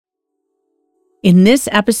In this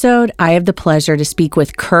episode, I have the pleasure to speak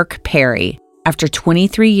with Kirk Perry. After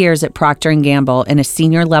 23 years at Procter & Gamble in a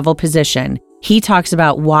senior level position, he talks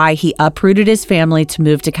about why he uprooted his family to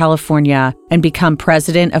move to California and become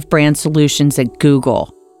president of brand solutions at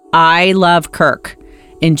Google. I love Kirk.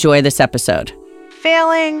 Enjoy this episode.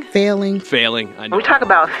 Failing. I know. We talk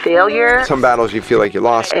about failure. Some battles you feel like you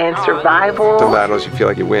lost. And survival. Some battles you feel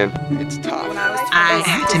like you win. It's tough. I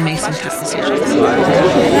had to make some tough decisions.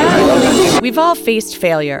 We've all faced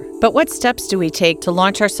failure, but what steps do we take to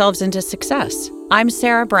launch ourselves into success? I'm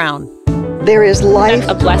Sarah Brown. There is life,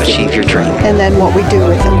 A blessing. Achieve your dream. and then what we do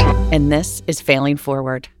with it. And this is Failing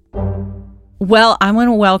Forward. Well, I want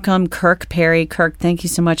to welcome Kirk Perry. Kirk, thank you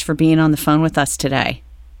so much for being on the phone with us today.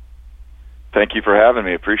 Thank you for having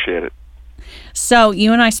me. Appreciate it. So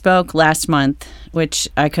you and I spoke last month, which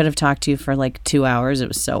I could have talked to you for like 2 hours. It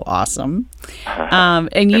was so awesome.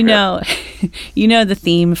 And you know the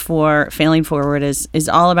theme for Failing Forward is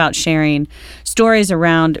all about sharing stories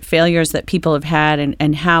around failures that people have had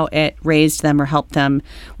and how it raised them or helped them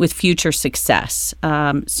with future success.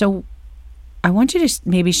 So I want you to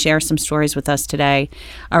maybe share some stories with us today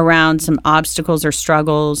around some obstacles or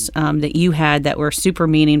struggles that you had that were super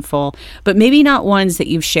meaningful, but maybe not ones that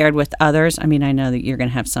you've shared with others. I mean, I know that you're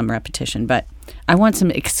going to have some repetition, but I want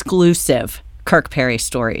some exclusive Kirk Perry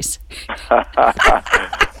stories.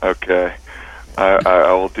 Okay.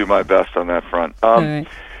 I will do my best on that front. All right.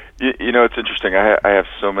 You know, it's interesting. I have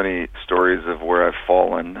so many stories of where I've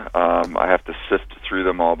fallen. I have to sift through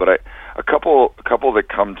them all, but a couple that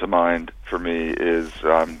come to mind for me is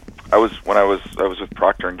I was with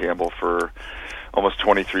Procter & Gamble for almost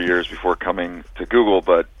 23 years before coming to Google,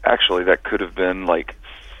 but actually that could have been like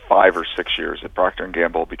 5 or 6 years at Procter &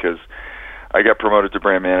 Gamble because I got promoted to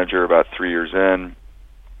brand manager about 3 years in,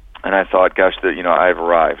 and I thought, gosh, I've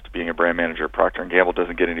arrived. Being a brand manager at Procter & Gamble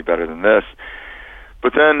doesn't get any better than this.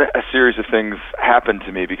 But then a series of things happened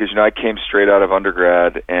to me because, I came straight out of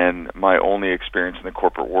undergrad and my only experience in the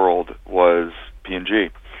corporate world was P&G.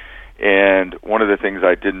 And one of the things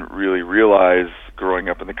I didn't really realize growing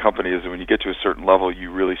up in the company is that when you get to a certain level, you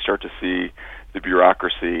really start to see the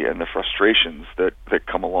bureaucracy and the frustrations that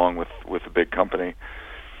come along with a big company.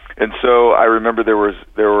 And so I remember there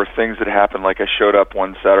were things that happened, like I showed up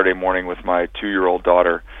one Saturday morning with my 2-year-old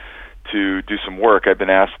daughter to do some work. I'd been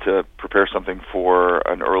asked to prepare something for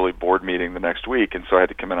an early board meeting the next week, and so I had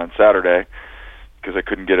to come in on Saturday because I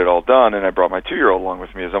couldn't get it all done, and I brought my 2-year-old along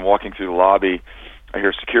with me. As I'm walking through the lobby, I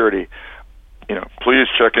hear security, please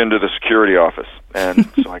check into the security office. And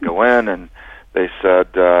so I go in, and they said,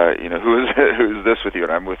 who is this with you?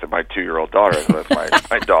 And I'm with my 2-year-old daughter. So that's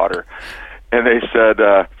my daughter. And they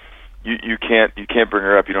said, you can't bring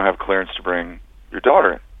her up. You don't have clearance to bring your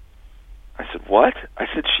daughter in. I said, what? I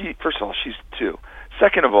said, first of all, she's 2.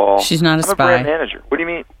 Second of all, she's not a spy. I'm a brand manager. What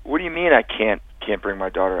do you mean I can't bring my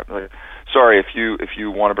daughter up? Like, sorry, if you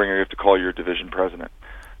want to bring her, you have to call your division president.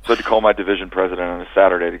 So I had to call my division president on a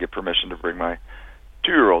Saturday to get permission to bring my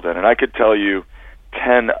 2-year-old in. And I could tell you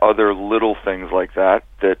 10 other little things like that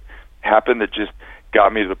happened that just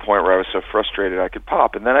got me to the point where I was so frustrated I could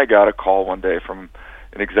pop. And then I got a call one day from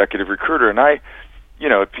an executive recruiter. And at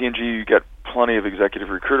P&G, you get plenty of executive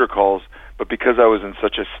recruiter calls, but because I was in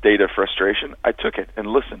such a state of frustration, I took it and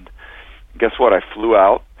listened. Guess what? I flew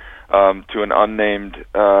out to an unnamed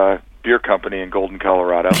beer company in Golden,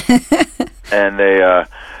 Colorado, and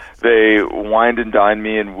they wined and dined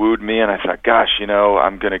me and wooed me, and I thought, gosh,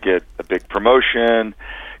 I'm going to get a big promotion,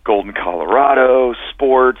 Golden, Colorado,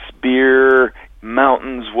 sports, beer,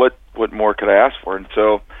 mountains, what more could I ask for? And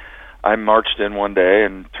so I marched in one day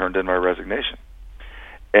and turned in my resignation.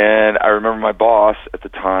 And I remember my boss at the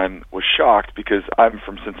time was shocked because I'm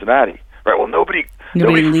from Cincinnati. Right? Well, nobody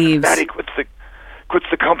from leaves. Cincinnati quits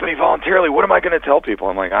the company voluntarily. What am I going to tell people?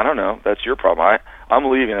 I'm like, I don't know. That's your problem. I'm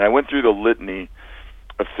leaving. And I went through the litany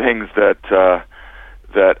of things that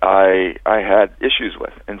I had issues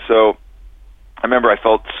with. And so I remember I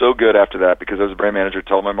felt so good after that because I was a brand manager,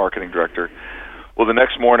 told my marketing director. Well, the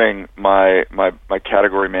next morning, my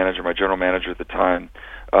category manager, my general manager at the time,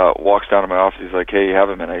 walks down to my office. He's like, hey, you have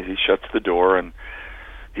a minute. He shuts the door, and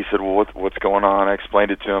he said, well, what's going on? I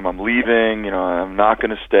explained it to him. I'm leaving. I'm not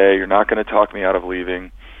going to stay. You're not going to talk me out of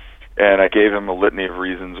leaving. And I gave him a litany of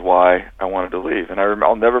reasons why I wanted to leave. And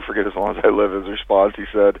I'll never forget as long as I live his response. He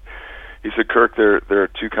said, Kirk, there are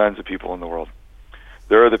 2 kinds of people in the world.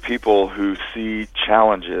 There are the people who see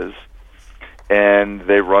challenges, and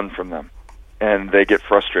they run from them, and they get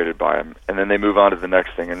frustrated by them, and then they move on to the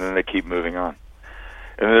next thing, and then they keep moving on.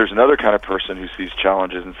 And then there's another kind of person who sees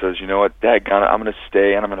challenges and says, you know what, daggone it, I'm going to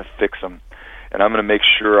stay and I'm going to fix them. And I'm going to make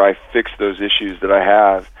sure I fix those issues that I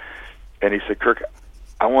have. And he said, Kirk,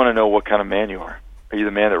 I want to know what kind of man you are. Are you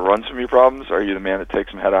the man that runs from your problems, or are you the man that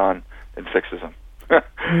takes them head on and fixes them?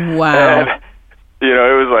 Wow. And, you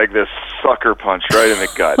know, it was like this sucker punch right in the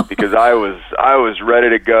gut because I was ready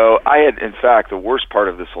to go. I had, in fact, the worst part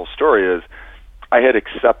of this whole story is I had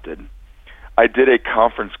accepted. I did a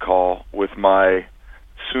conference call with my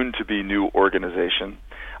soon-to-be new organization.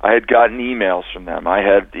 I had gotten emails from them. I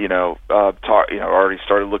had, already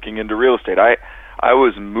started looking into real estate. I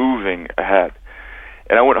was moving ahead.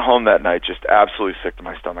 And I went home that night just absolutely sick to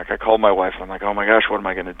my stomach. I called my wife and I'm like, oh my gosh, what am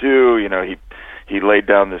I going to do? You know, he laid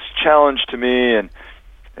down this challenge to me, and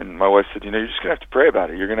my wife said, you know, you're just going to have to pray about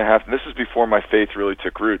it. You're going to have to, this is before my faith really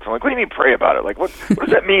took roots. I'm like, what do you mean pray about it? Like, what does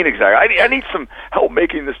that mean exactly? I need some help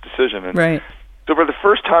making this decision. And right. So for the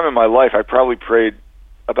first time in my life, I probably prayed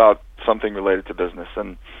about something related to business.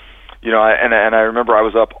 And, you know, I remember I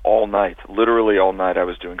was up all night, literally all night. I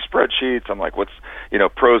was doing spreadsheets. I'm like, what's, you know,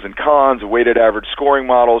 pros and cons, weighted average scoring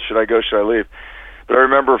models. Should I go? Should I leave? But I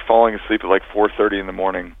remember falling asleep at like 4:30 in the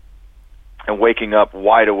morning and waking up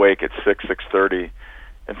wide awake at 6:30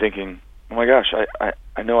 and thinking, oh my gosh,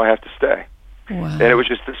 I know I have to stay. Wow. And it was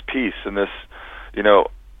just this peace and this, you know,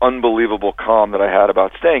 unbelievable calm that I had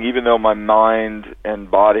about staying, even though my mind and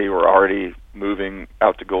body were already moving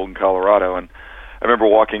out to Golden, Colorado. And I remember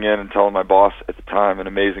walking in and telling my boss at the time, an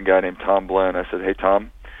amazing guy named Tom Blinn, I said, hey,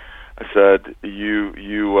 Tom, I said, you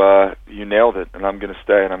nailed it, and I'm going to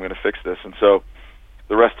stay, and I'm going to fix this. And so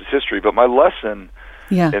the rest is history. But my lesson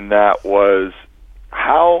in that was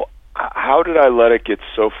how did I let it get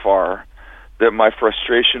so far that my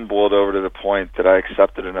frustration boiled over to the point that I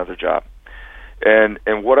accepted another job? And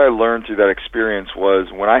what I learned through that experience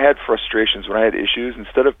was when I had frustrations, when I had issues,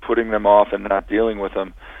 instead of putting them off and not dealing with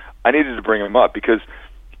them, I needed to bring them up because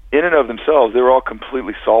in and of themselves, they were all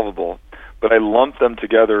completely solvable. But I lumped them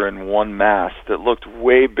together in one mass that looked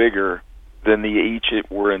way bigger than they each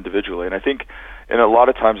were individually. And I think in a lot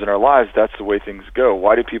of times in our lives, that's the way things go.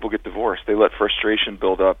 Why do people get divorced? They let frustration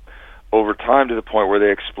build up over time to the point where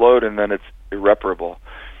they explode and then it's irreparable.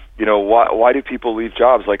 You know, why do people leave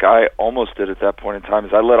jobs like I almost did at that point in time?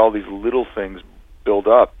 Is I let all these little things build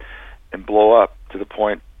up and blow up to the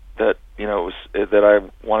point that, you know, it was that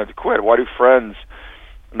I wanted to quit. Why do friends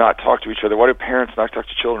not talk to each other? Why do parents not talk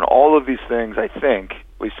to children? All of these things, I think,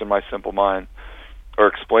 at least in my simple mind, are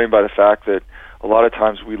explained by the fact that a lot of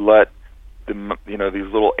times we let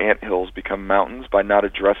these little anthills become mountains by not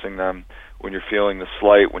addressing them when you're feeling the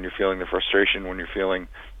slight, when you're feeling the frustration, when you're feeling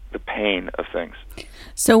the pain of things.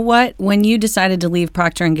 So when you decided to leave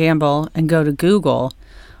Procter & Gamble and go to Google,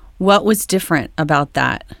 what was different about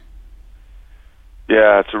that?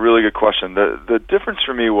 Yeah, it's a really good question. The difference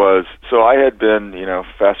for me was, so I had been, you know,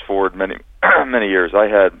 fast forward many years. I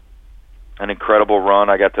had an incredible run.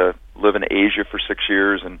 I got to live in Asia for 6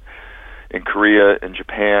 years and in Korea and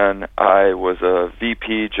Japan. I was a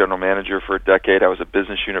VP, general manager for a decade. I was a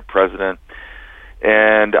business unit president.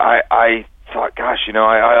 And I thought, gosh, you know,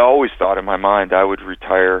 I always thought in my mind I would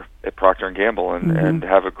retire at Procter & Gamble and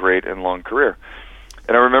have a great and long career.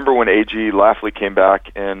 And I remember when A.G. Lafley came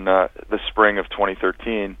back in the spring of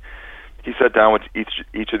 2013, he sat down with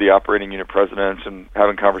each of the operating unit presidents and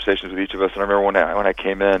having conversations with each of us. And I remember when I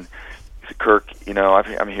came in, he said, Kirk, you know,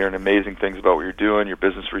 I'm hearing amazing things about what you're doing. Your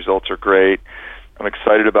business results are great. I'm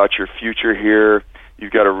excited about your future here.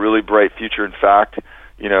 You've got a really bright future. In fact,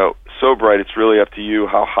 you know, so bright it's really up to you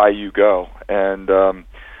how high you go. And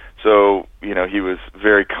so, you know, he was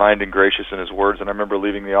very kind and gracious in his words. And I remember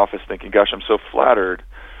leaving the office thinking, gosh, I'm so flattered.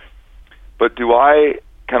 But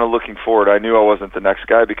kind of looking forward, I knew I wasn't the next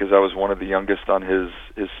guy because I was one of the youngest on his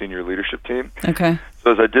senior leadership team. Okay.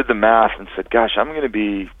 So as I did the math and said, gosh, I'm going to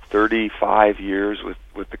be 35 years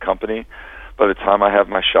with the company by the time I have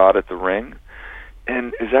my shot at the ring.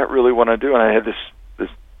 And is that really what I do? And I had this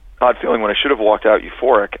odd feeling when I should have walked out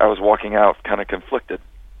euphoric, I was walking out kind of conflicted.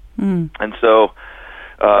 And so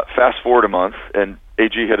fast forward a month, and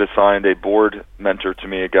AG had assigned a board mentor to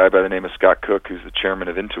me, a guy by the name of Scott Cook, who's the chairman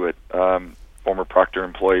of Intuit, former Procter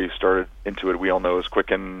employee who started Intuit, we all know as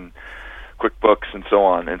Quicken, QuickBooks, and so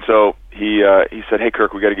on. And so he said, hey,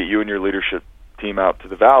 Kirk, we got to get you and your leadership team out to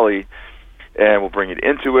the Valley, and we'll bring you to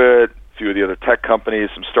Intuit, a few of the other tech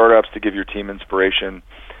companies, some startups to give your team inspiration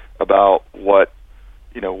about what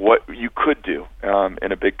you could do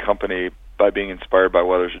in a big company by being inspired by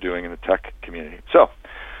what others are doing in the tech community. So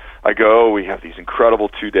I go, we have these incredible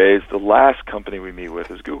 2 days. The last company we meet with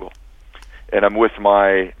is Google. And I'm with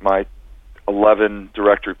my 11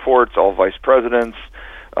 direct reports, all vice presidents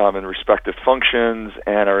in respective functions.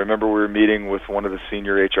 And I remember we were meeting with one of the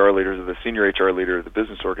senior HR leaders of the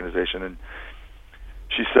business organization. And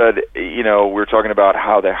she said, we were talking about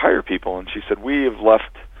how they hire people, and she said, we have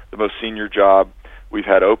left the most senior job we've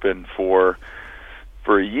had open for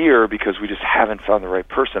a year because we just haven't found the right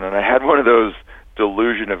person. And I had one of those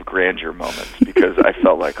delusion of grandeur moments because I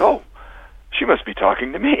felt like, oh, she must be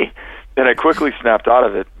talking to me. And I quickly snapped out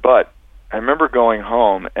of it. But I remember going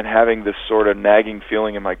home and having this sort of nagging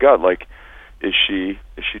feeling in my gut, like, is she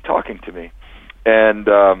talking to me? And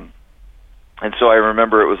so I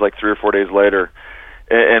remember it was like 3 or 4 days later,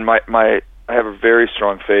 and I have a very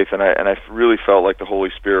strong faith, and I really felt like the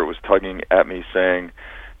Holy Spirit was tugging at me, saying,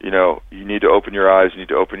 you need to open your eyes, you need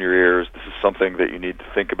to open your ears. This is something that you need to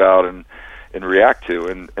think about and react to.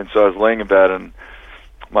 And so I was laying in bed, and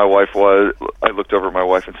I looked over at my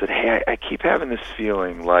wife and said, hey, I keep having this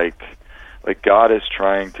feeling like God is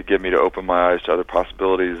trying to get me to open my eyes to other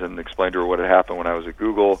possibilities, and explain to her what had happened when I was at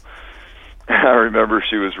Google. I remember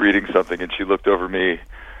she was reading something, and she looked over me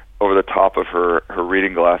over the top of her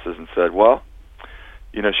reading glasses and said, well,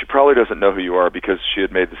 she probably doesn't know who you are, because she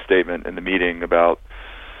had made the statement in the meeting about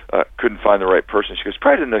couldn't find the right person. She goes,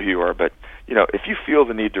 probably didn't know who you are, but if you feel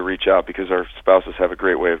the need to reach out, because our spouses have a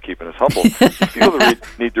great way of keeping us humble, if you feel the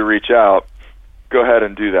need to reach out, go ahead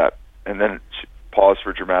and do that. And then she paused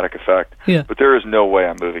for dramatic effect. Yeah. But there is no way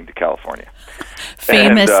I'm moving to California.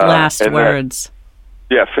 Famous last words.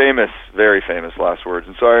 Yeah, very famous last words.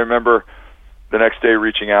 And so I remember the next day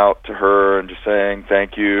reaching out to her and just saying,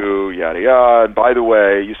 thank you, yada, yada. And by the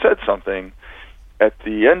way, you said something at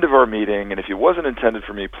the end of our meeting, and if it wasn't intended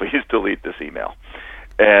for me, please delete this email.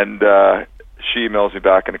 And she emails me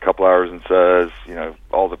back in a couple hours and says,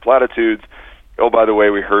 all the platitudes. Oh, by the way,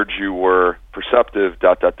 we heard you were perceptive, ...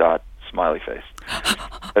 smiley face.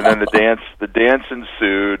 And then the dance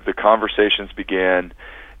ensued, the conversations began,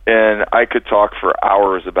 and I could talk for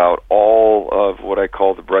hours about all of what I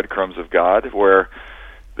call the breadcrumbs of God, where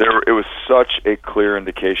it was such a clear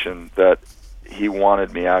indication that he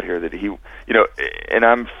wanted me out here, that he, and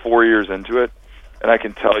I'm 4 years into it, and I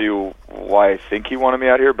can tell you why I think he wanted me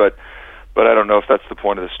out here, but I don't know if that's the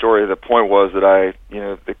point of the story. The point was that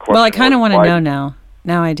the question. Well, I kind of want to know now.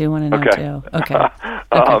 Now I do want to know too. Okay.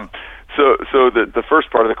 Okay. So the first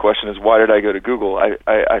part of the question is, why did I go to Google?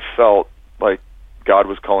 I felt like God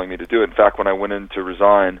was calling me to do it. In fact, when I went in to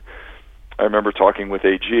resign, I remember talking with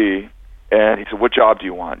AG, and he said, what job do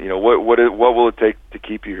you want? What will it take to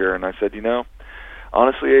keep you here? And I said,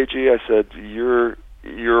 honestly, AG, I said, you're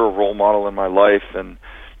a role model in my life, and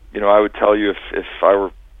I would tell you if I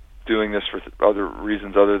were doing this for other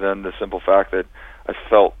reasons other than the simple fact that I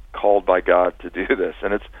felt called by God to do this,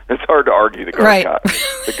 and it's hard to argue the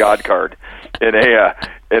God card in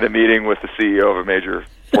a meeting with the CEO of a major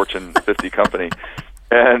Fortune 50 company,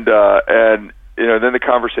 and then the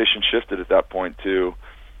conversation shifted at that point to,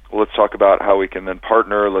 well, let's talk about how we can then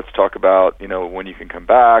partner. Let's talk about when you can come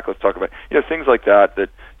back. Let's talk about things like that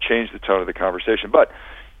changed the tone of the conversation. But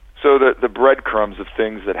so the breadcrumbs of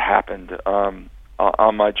things that happened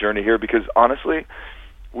on my journey here, because honestly,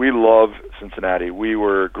 we love Cincinnati. We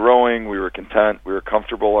were growing, we were content, we were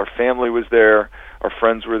comfortable. Our family was there, our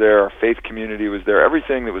friends were there, our faith community was there.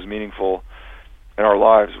 Everything that was meaningful in our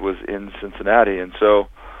lives was in Cincinnati. And so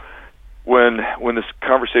when this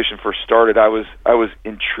conversation first started, I was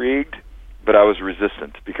intrigued, but I was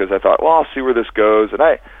resistant, because I thought, well, I'll see where this goes. And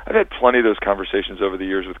I've had plenty of those conversations over the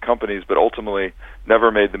years with companies, but ultimately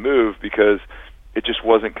never made the move because it just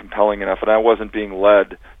wasn't compelling enough, and I wasn't being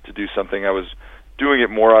led to do something. I was doing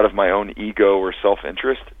it more out of my own ego or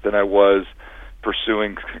self-interest than I was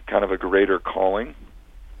pursuing kind of a greater calling.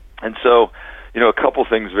 And so, a couple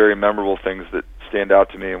things, very memorable things that stand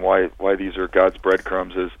out to me, and why these are God's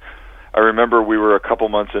breadcrumbs is, I remember we were a couple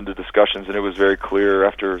months into discussions, and it was very clear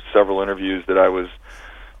after several interviews that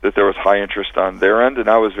there was high interest on their end, and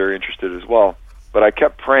I was very interested as well. But I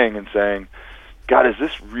kept praying and saying, God, is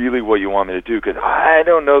this really what you want me to do? Because I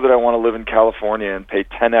don't know that I want to live in California and pay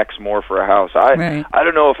 10x more for a house. I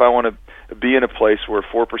don't know if I want to be in a place where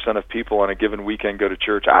 4% of people on a given weekend go to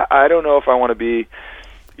church. I don't know if I want to be,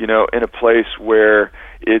 in a place where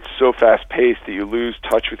it's so fast-paced that you lose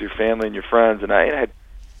touch with your family and your friends. And I had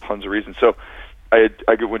tons of reasons. So I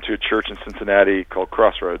went to a church in Cincinnati called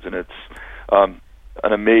Crossroads, and it's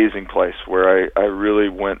an amazing place where I really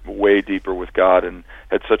went way deeper with God and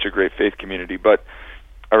had such a great faith community. But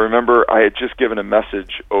I remember I had just given a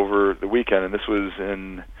message over the weekend, and this was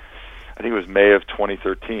I think it was May of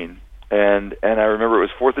 2013. And I remember it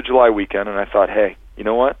was 4th of July weekend, and I thought, hey, you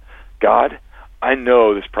know what? God, I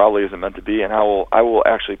know this probably isn't meant to be, and I will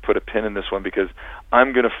actually put a pin in this one, because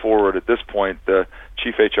I'm going to forward at this point the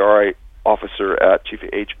chief HR officer at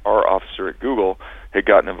Google had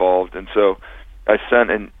gotten involved. And so I sent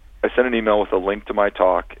an sent an email with a link to my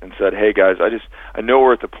talk and said, hey guys, I know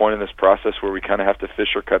we're at the point in this process where we kind of have to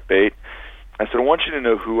fish or cut bait. I said, I want you to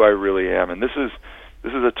know who I really am. And this is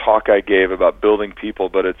a talk I gave about building people,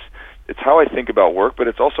 but it's how I think about work, but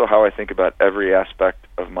it's also how I think about every aspect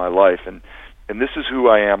of my life. And this is who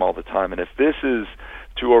I am all the time. And if this is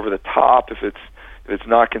too over the top, if it's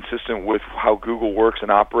not consistent with how Google works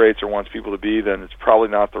and operates or wants people to be, then it's probably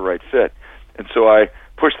not the right fit. And so I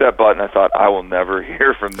pushed that button. I thought, I will never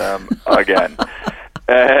hear from them again.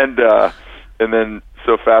 and then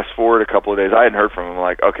so fast forward a couple of days, I hadn't heard from him. I'm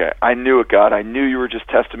like, okay, I knew it, God. I knew you were just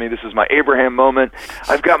testing me. This is my Abraham moment.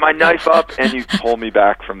 I've got my knife up, and you pull me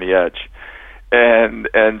back from the edge. And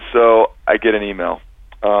so I get an email.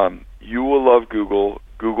 You will love Google.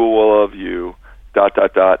 Google will love you. ...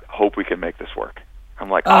 Hope we can make this work. I'm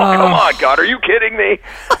like, oh, come on, God, are you kidding me?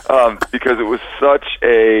 Because it was such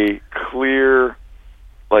a clear,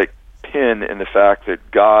 like, pin in the fact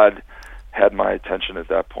that God had my attention at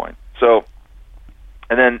that point. So,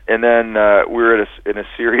 and then we were in a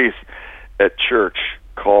series at church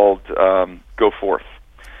called Go Forth,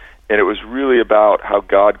 and it was really about how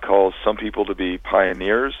God calls some people to be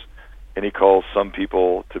pioneers, and He calls some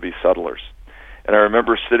people to be settlers. And I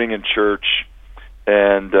remember sitting in church,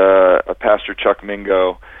 and a pastor, Chuck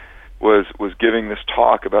Mingo, was giving this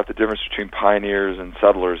talk about the difference between pioneers and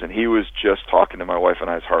settlers, and he was just talking to my wife and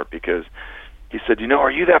I's heart, because he said,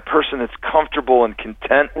 are you that person that's comfortable and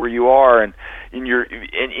content where you are, and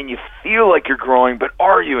you feel like you're growing, but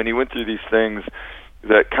are you? And he went through these things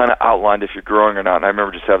that kind of outlined if you're growing or not. And I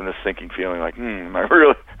remember just having this sinking feeling like, am I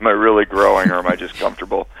really growing, or am I just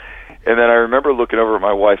comfortable? And then I remember looking over at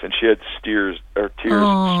my wife, and she had tears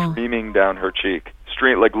streaming down her cheek,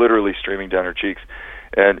 literally streaming down her cheeks.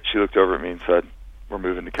 And she looked over at me and said, we're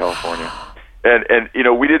moving to California. And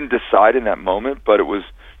we didn't decide in that moment, but it was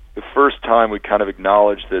the first time we kind of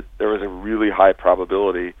acknowledged that there was a really high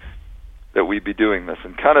probability that we'd be doing this.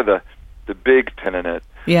 And kind of the big pin in it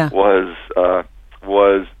was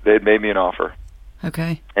they'd made me an offer.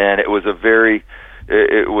 Okay. And it was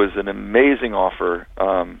an amazing offer,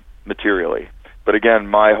 materially. But again,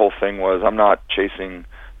 my whole thing was, I'm not chasing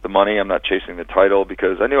the money, I'm not chasing the title,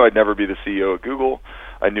 because I knew I'd never be the CEO at Google.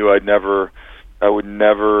 I knew I would never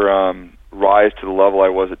rise to the level I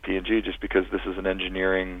was at P&G, just because this is an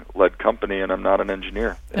engineering-led company and I'm not an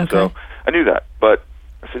engineer. And so I knew that. But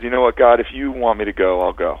I said, you know what, God, if you want me to go,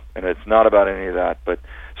 I'll go. And it's not about any of that. But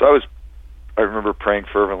so I remember praying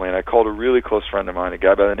fervently, and I called a really close friend of mine, a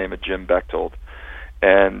guy by the name of Jim Bechtold.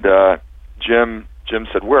 And Jim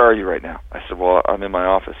said, where are you right now? I said, well, I'm in my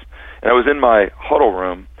office. And I was in my huddle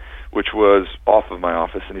room, which was off of my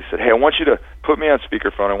office, and he said, hey, I want you to put me on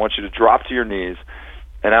speakerphone. I want you to drop to your knees,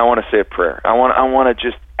 and I want to say a prayer. I want to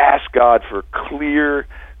just ask God for clear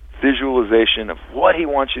visualization of what He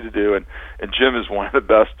wants you to do. And Jim is one of the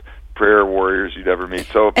best prayer warriors you'd ever meet.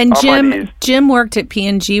 So and Jim worked at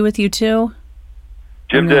P&G with you too?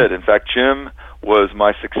 Jim did. In fact, Jim was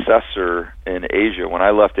my successor in Asia. When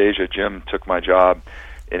I left Asia, Jim took my job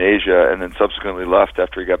in Asia and then subsequently left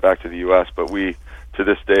after he got back to the U.S., but we, to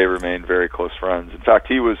this day, remain very close friends. In fact,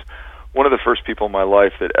 he was one of the first people in my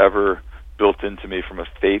life that ever built into me from a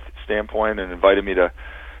faith standpoint and invited me to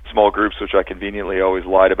small groups, which I conveniently always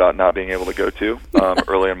lied about not being able to go to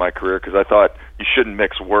early in my career, because I thought you shouldn't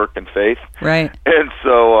mix work and faith. Right. And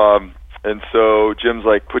so Jim's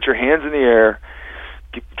like, put your hands in the air,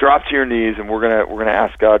 drop to your knees, and we're gonna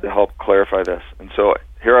ask God to help clarify this. And so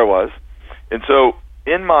here I was. And so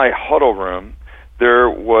in my huddle room, there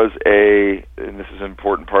was and this is an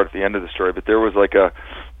important part at the end of the story, but there was like a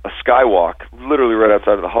skywalk literally right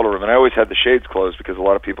outside of the huddle room. And I always had the shades closed because a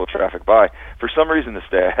lot of people traffic by. For some reason this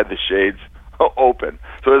day, I had the shades open.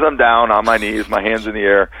 So as I'm down on my knees, my hands in the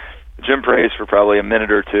air, Jim prays for probably a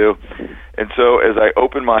minute or two. And so as I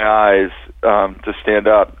open my eyes to stand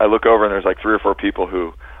up, I look over and there's like 3 or 4 people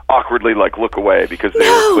who awkwardly like look away because they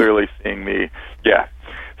were clearly seeing me. Yeah.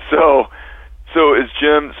 So as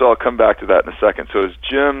Jim, so I'll come back to that in a second. So as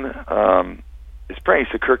Jim is praying,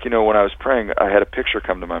 he said, Kirk, when I was praying, I had a picture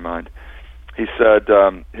come to my mind. He said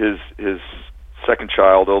his second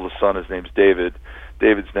child, oldest son, his name's David.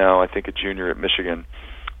 David's now, I think, a junior at Michigan.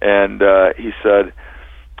 And he said,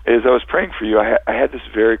 as I was praying for you, I had this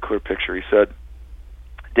very clear picture. He said,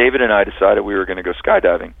 David and I decided we were going to go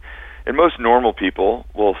skydiving. And most normal people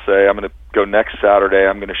will say, I'm going to go next Saturday,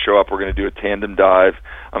 I'm going to show up, we're going to do a tandem dive,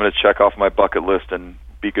 I'm going to check off my bucket list and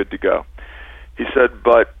be good to go. He said,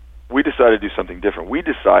 but we decided to do something different. We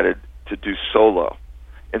decided to do solo.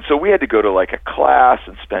 And so we had to go to like a class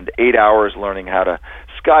and spend 8 hours learning how to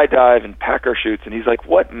skydive and pack our chutes. And he's like,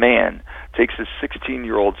 what man takes his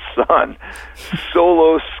 16-year-old son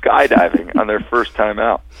solo skydiving on their first time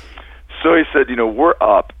out? So he said, we're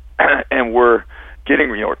up and we're getting,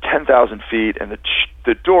 10,000 feet, and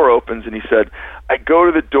the door opens, and he said, I go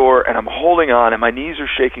to the door, and I'm holding on, and my knees are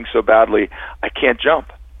shaking so badly, I can't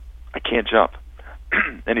jump.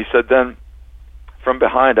 And he said, then from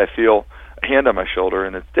behind, I feel a hand on my shoulder,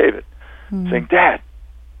 and it's David saying, Dad,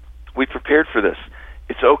 we prepared for this.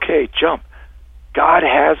 It's okay, jump. God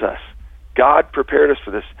has us. God prepared us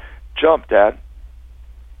for this. Jump, Dad.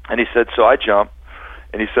 And he said, so I jump,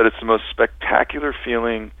 and he said, it's the most spectacular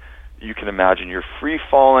feeling you can imagine. You're free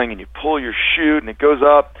falling, and you pull your chute, and it goes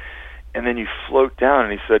up, and then you float down.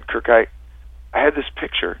 And he said, Kirk, I had this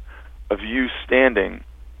picture of you standing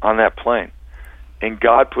on that plane, and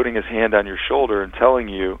God putting his hand on your shoulder and telling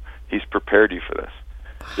you he's prepared you for this,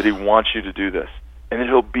 that he wants you to do this, and that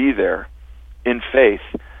he'll be there in faith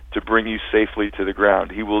to bring you safely to the ground.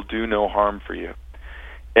 He will do no harm for you.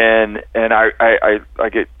 And I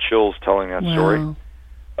get chills telling that story,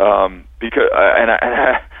 because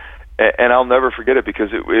and I'll never forget it, because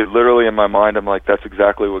it literally, in my mind, I'm like, that's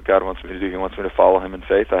exactly what God wants me to do. He wants me to follow him in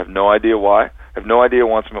faith. I have no idea why. I have no idea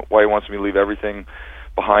why he wants me to leave everything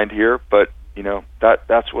behind here, but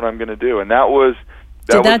that's what I'm going to do. And that was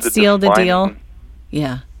Did that seal the deal?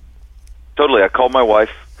 Yeah. Totally. I called my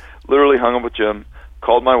wife, literally hung up with Jim,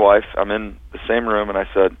 called my wife. I'm in the same room, and I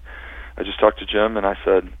said, I just talked to Jim, and I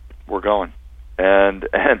said, we're going. And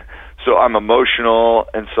so I'm emotional,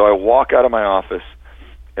 and so I walk out of my office,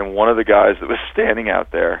 and one of the guys that was standing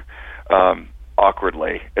out there,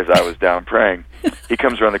 awkwardly, as I was down praying, he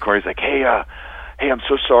comes around the corner. He's like, hey, I'm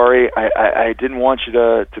so sorry. I didn't want you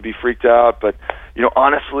to be freaked out, but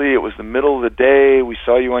honestly, it was the middle of the day. We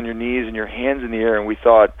saw you on your knees and your hands in the air, and we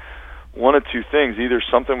thought one of two things: either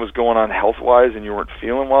something was going on health-wise and you weren't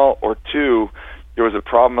feeling well, or two, there was a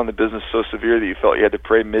problem on the business so severe that you felt you had to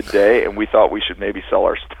pray midday, and we thought we should maybe sell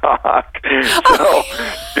our stock.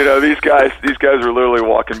 So, these guys were literally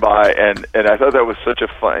walking by, and I thought that was such a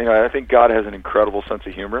fun. I think God has an incredible sense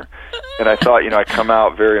of humor, and I thought, I come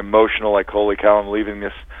out very emotional, like, holy cow, I'm leaving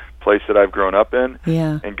this place that I've grown up in,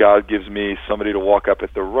 and God gives me somebody to walk up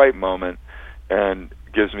at the right moment, and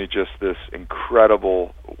gives me just this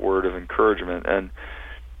incredible word of encouragement. And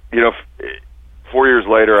 4 years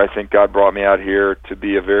later, I think God brought me out here to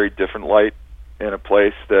be a very different light in a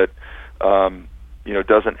place that,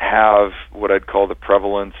 doesn't have what I'd call the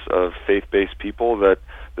prevalence of faith-based people that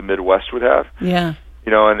the Midwest would have. Yeah.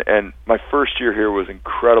 And my first year here was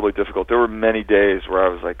incredibly difficult. There were many days where I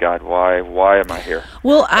was like, God, why am I here?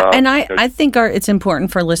 Well, I think it's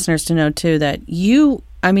important for listeners to know too that you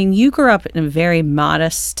grew up in a very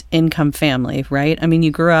modest income family, right? I mean,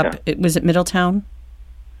 you grew up. Yeah. Was it Middletown,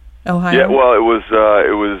 Ohio? Yeah, well, it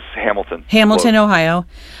was Hamilton. Hamilton, close. Ohio.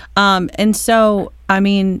 And so,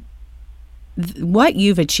 what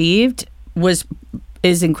you've achieved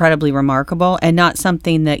is incredibly remarkable, and not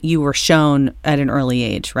something that you were shown at an early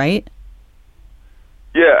age, right?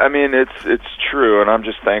 Yeah, it's true, and I'm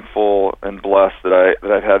just thankful and blessed that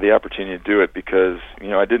I've had the opportunity to do it, because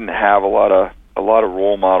I didn't have a lot of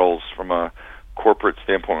role models from a corporate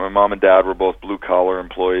standpoint. My mom and dad were both blue collar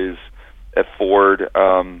employees at Ford,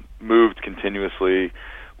 moved continuously.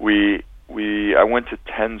 I went to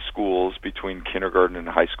 10 schools between kindergarten and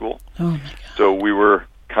high school. Oh my God. So we were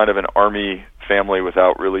kind of an Army family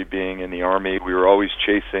without really being in the Army. We were always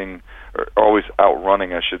always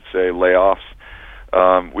outrunning, I should say, layoffs.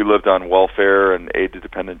 We lived on welfare and aid to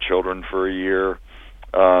dependent children for a year.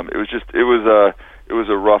 It was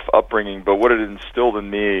a rough upbringing, but what it instilled in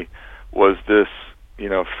me was this,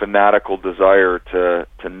 fanatical desire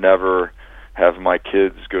to never have my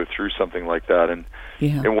kids go through something like that. And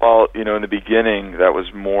while, in the beginning that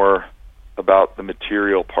was more about the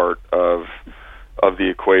material part of the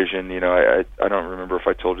equation, I don't remember if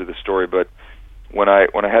I told you the story, but when I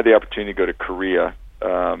had the opportunity to go to Korea,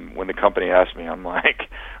 when the company asked me, I'm like,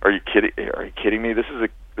 are you kidding me? This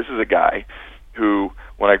is a guy who,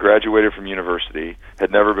 when I graduated from university, had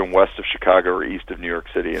never been west of Chicago or east of New York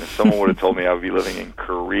City. And if someone would have told me I would be living in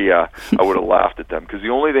Korea, I would have laughed at them. Because the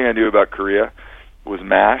only thing I knew about Korea was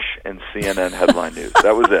MASH and CNN headline news.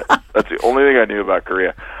 That was it. That's the only thing I knew about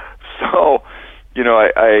Korea. So,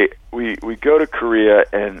 we go to Korea,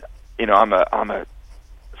 and I'm a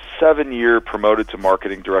 7-year promoted to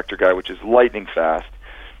marketing director guy, which is lightning fast.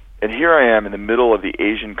 And here I am in the middle of the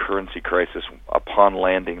Asian currency crisis upon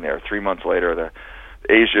landing there. 3 months later, the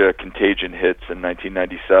Asia contagion hits in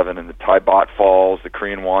 1997, and the Thai baht falls, the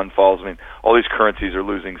Korean won falls. All these currencies are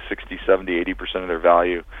losing 60, 70, 80% of their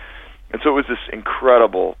value. And so it was this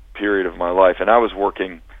incredible period of my life, and I was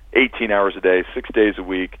working 18 hours a day, 6 days a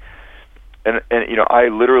week. And I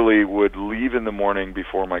literally would leave in the morning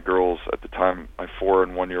before my girls, at the time, my 4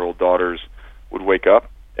 and 1 year old daughters, would wake up,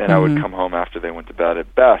 and I would come home after they went to bed.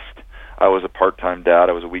 At best, I was a part-time dad.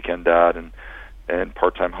 I was a weekend dad and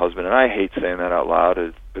part-time husband. And I hate saying that out loud,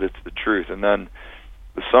 but it's the truth. And then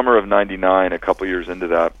the summer of '99, a couple years into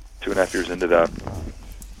that, 2.5 years into that,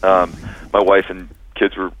 my wife and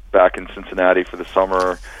kids were back in Cincinnati for the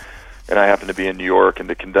summer, and I happened to be in New York. And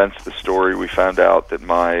to condense the story, we found out that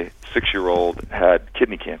my 6-year-old had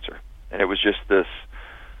kidney cancer. And it was just this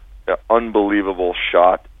unbelievable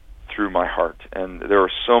shot through my heart. And there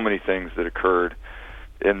were so many things that occurred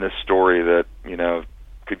in this story that,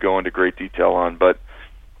 could go into great detail on. But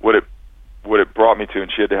what it brought me to, and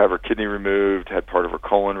she had to have her kidney removed, had part of her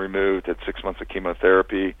colon removed, had 6 months of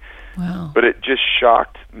chemotherapy. Wow. But it just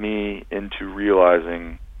shocked me into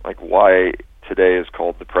realizing, why today is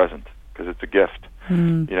called the present, because it's a gift.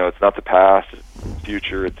 It's not the past,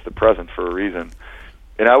 future, it's the present for a reason.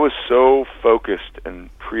 And I was so focused and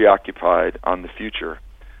preoccupied on the future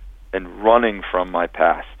and running from my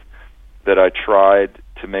past that I tried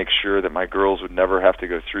to make sure that my girls would never have to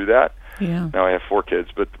go through that. Yeah. Now I have 4 kids,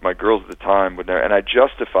 but my girls at the time would never. And I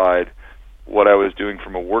justified what I was doing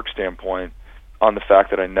from a work standpoint on the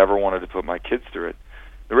fact that I never wanted to put my kids through it.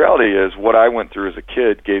 The reality is, what I went through as a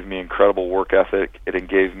kid gave me incredible work ethic. It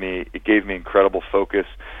gave me incredible focus,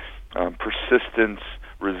 persistence,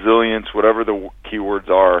 resilience, whatever the keywords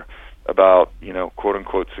are about, quote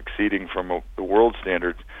unquote, succeeding from the world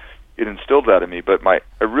standards. It instilled that in me. But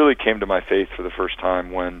I really came to my faith for the first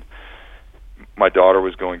time when my daughter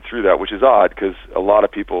was going through that, which is odd because a lot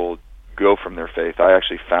of people go from their faith. I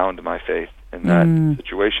actually found my faith in that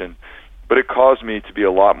situation. But it caused me to be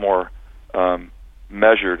a lot more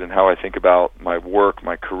measured in how I think about my work,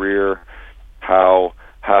 my career, how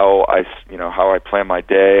I plan my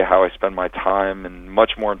day, how I spend my time, and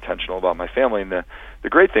much more intentional about my family. And the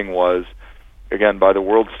great thing was, again, by the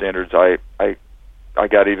world standards, I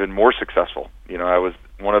got even more successful. I was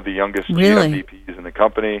one of the youngest VPs in the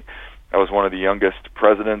company. I was one of the youngest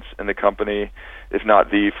presidents in the company, if not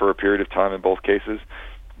for a period of time in both cases.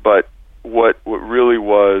 But what really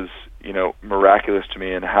was, miraculous to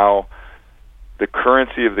me, and how the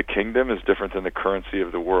currency of the kingdom is different than the currency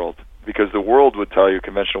of the world. Because the world would tell you,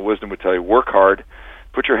 conventional wisdom would tell you, work hard,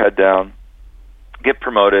 put your head down, get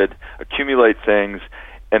promoted, accumulate things,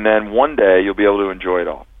 and then one day you'll be able to enjoy it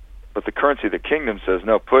all. But the currency of the kingdom says,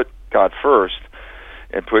 no, put God first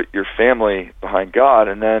and put your family behind God,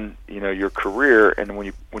 and then, your career. And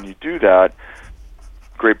when you do that,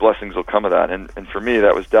 great blessings will come of that. And for me,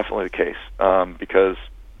 that was definitely the case, because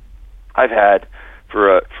I've had,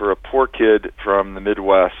 for a poor kid from the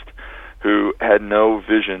Midwest who had no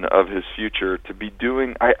vision of his future, to be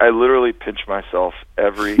doing, I literally pinch myself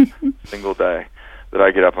every single day that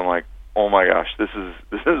I get up. I'm like, oh my gosh, this is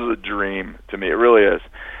a dream to me. It really is.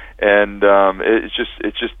 And it's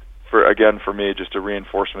just for me, just a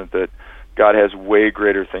reinforcement that God has way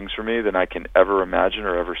greater things for me than I can ever imagine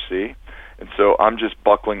or ever see. And so I'm just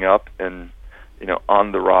buckling up and,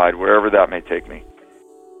 on the ride, wherever that may take me.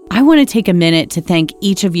 I want to take a minute to thank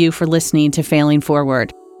each of you for listening to Failing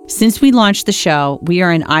Forward. Since we launched the show, we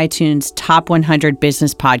are in iTunes Top 100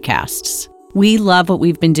 Business Podcasts. We love what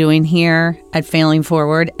we've been doing here at Failing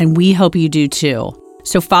Forward, and we hope you do too.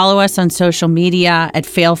 So follow us on social media at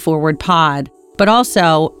Fail Forward Pod, but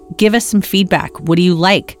also give us some feedback. What do you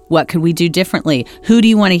like? What could we do differently? Who do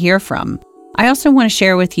you want to hear from? I also want to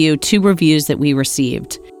share with you 2 reviews that we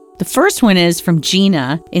received. The first one is from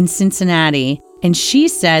Gina in Cincinnati, and she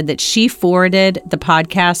said that she forwarded the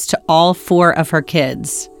podcast to all 4 of her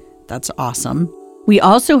kids. That's awesome. We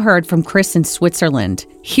also heard from Chris in Switzerland.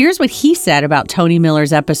 Here's what he said about Tony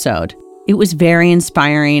Miller's episode. It was very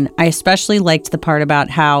inspiring. I especially liked the part about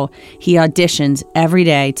how he auditions every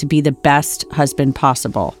day to be the best husband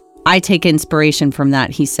possible. I take inspiration from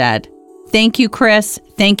that, he said. Thank you, Chris.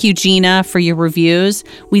 Thank you, Gina, for your reviews.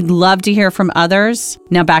 We'd love to hear from others.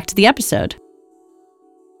 Now back to the episode.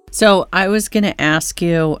 So I was going to ask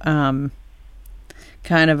you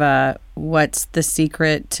what's the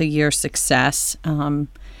secret to your success?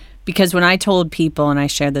 Because when I told people, and I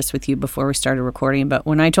shared this with you before we started recording, but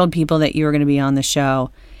when I told people that you were going to be on the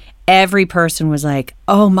show, every person was like,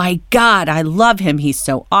 oh my God, I love him. He's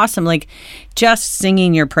so awesome. Like just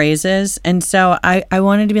singing your praises. And so I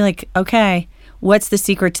wanted to be like, okay, what's the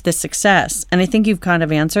secret to the success? And I think you've kind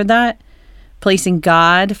of answered that. Placing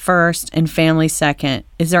God first and family second.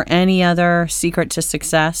 Is there any other secret to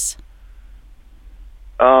success?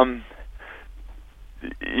 And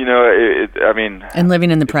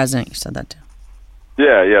living in the present. You said that too.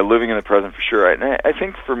 Yeah, living in the present for sure. And I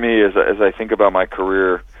think for me, as I think about my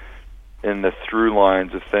career in the through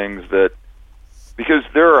lines of things that, because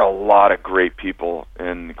there are a lot of great people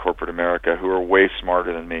in corporate America who are way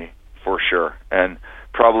smarter than me, for sure, and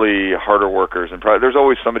probably harder workers, and there's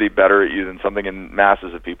always somebody better at you than something, and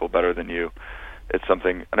masses of people better than you at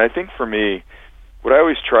something. And I think for me, what I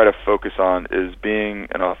always try to focus on is being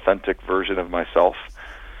an authentic version of myself.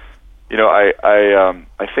 You know,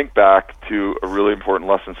 I think back to a really important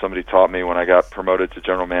lesson somebody taught me when I got promoted to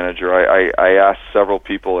general manager. I asked several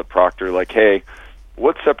people at Procter, like, hey,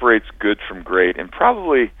 what separates good from great? And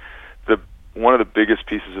probably one of the biggest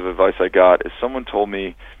pieces of advice I got is someone told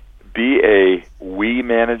me, be a we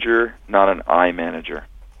manager, not an I manager,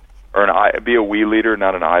 or be a we leader,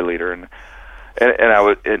 not an I leader. And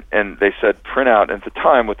they said print out. And at the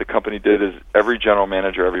time, what the company did is every general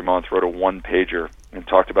manager every month wrote a one pager and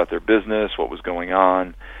talked about their business, what was going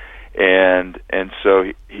on, and so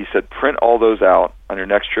he said print all those out on your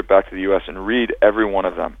next trip back to the U.S. and read every one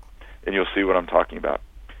of them, and you'll see what I'm talking about.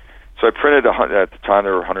 So I printed at the time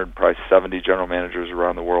there were 170 general managers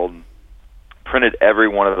around the world. And printed every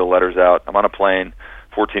one of the letters out. I'm on a plane,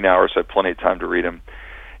 14 hours, so I had plenty of time to read them.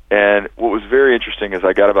 And what was very interesting is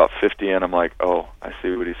I got about 50 in. I'm like, oh, I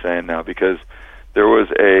see what he's saying now, because there was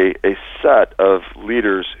a set of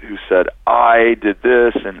leaders who said, I did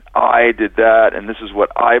this and I did that, and this is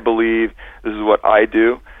what I believe, this is what I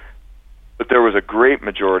do. But there was a great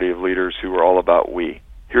majority of leaders who were all about we.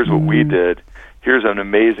 Here's what we did. Here's an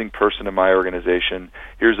amazing person in my organization.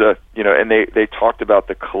 Here's and they talked about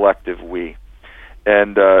the collective we.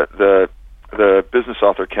 And the business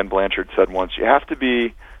author Ken Blanchard said once, you have to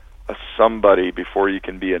be a somebody before you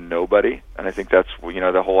can be a nobody. And I think that's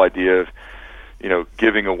the whole idea of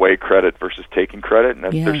giving away credit versus taking credit.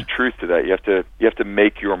 And there's truth to that. You have to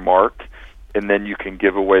make your mark, and then you can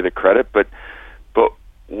give away the credit. But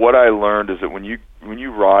what I learned is that when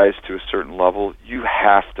you rise to a certain level, you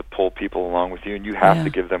have to pull people along with you, and you have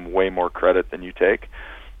to give them way more credit than you take,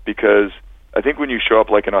 because I think when you show up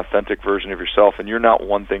like an authentic version of yourself, and you're not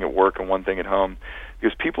one thing at work and one thing at home,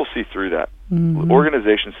 because people see through that. Mm-hmm.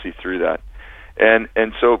 Organizations see through that. And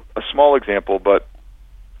so a small example, but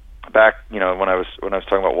back, when I was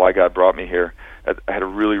talking about why God brought me here, I had a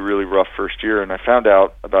really, really rough first year, and I found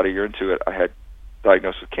out about a year into it I had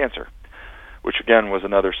diagnosed with cancer, which again was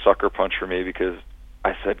another sucker punch for me, because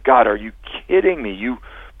I said, God, are you kidding me? You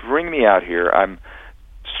bring me out here. I'm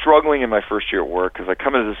struggling in my first year at work because I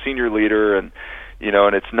come in as a senior leader, and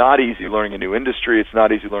and it's not easy learning a new industry. It's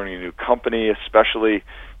not easy learning a new company, especially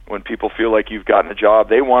when people feel like you've gotten a job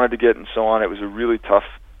they wanted to get and so on. It was a really tough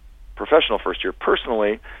professional first year.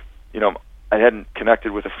 Personally, I hadn't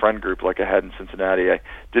connected with a friend group like I had in Cincinnati. I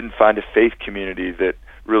didn't find a faith community that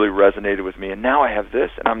really resonated with me. And now I have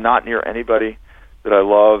this, and I'm not near anybody that I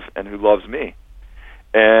love and who loves me.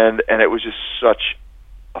 And it was just such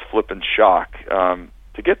a flippant shock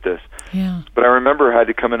to get this. Yeah. But I remember I had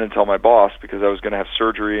to come in and tell my boss, because I was going to have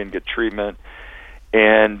surgery and get treatment.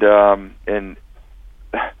 And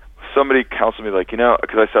somebody counseled me,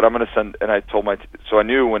 because I said I'm going to send, and I told so I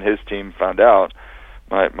knew when his team found out,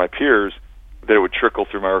 my peers, that it would trickle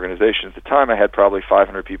through my organization. At the time, I had probably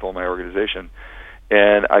 500 people in my organization,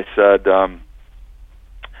 and I said,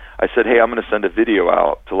 hey, I'm going to send a video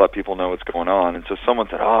out to let people know what's going on. And so someone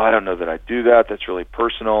said, oh, I don't know that I do that. That's really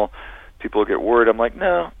personal. People get worried. I'm like,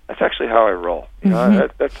 no, that's actually how I roll.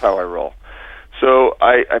 That's how I roll. So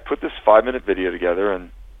I put this 5-minute video together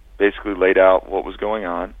and basically laid out what was going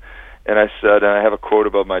on. And I said, and I have a quote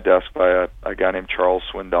above my desk by a guy named Charles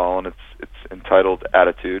Swindoll, and it's entitled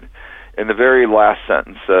Attitude. And the very last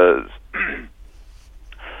sentence says,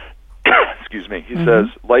 excuse me, he says,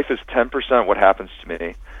 life is 10% what happens to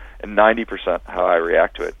me and 90% how I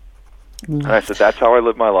react to it. And I said, that's how I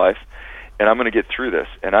live my life, and I'm going to get through this,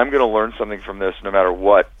 and I'm going to learn something from this no matter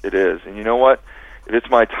what it is. And you know what? If it's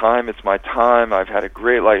my time, it's my time. I've had a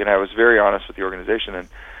great life, and I was very honest with the organization.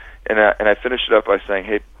 And I finished it up by saying,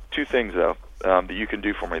 hey, 2 things, though, that you can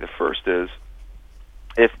do for me. The first is,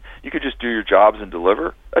 if you could just do your jobs and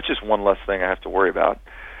deliver, that's just one less thing I have to worry about.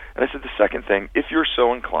 And I said, the second thing, if you're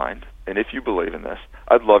so inclined, and if you believe in this,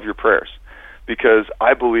 I'd love your prayers, because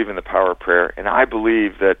I believe in the power of prayer, and I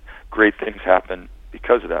believe that great things happen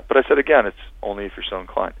because of that. But I said, again, it's only if you're so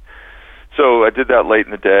inclined. So I did that late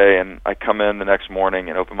in the day, and I come in the next morning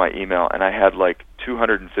and open my email, and I had like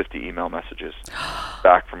 250 email messages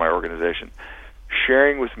back from my organization,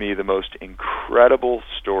 sharing with me the most incredible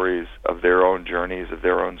stories of their own journeys, of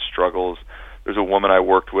their own struggles. There's a woman I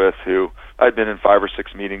worked with who I'd been in 5 or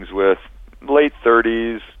 6 meetings with, late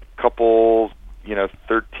 30s, couple,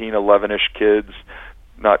 13, 11-ish kids,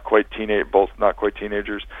 both not quite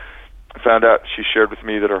teenagers. I found out she shared with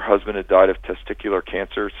me that her husband had died of testicular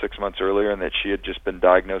cancer 6 months earlier and that she had just been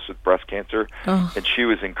diagnosed with breast cancer. Oh. And she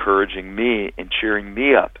was encouraging me and cheering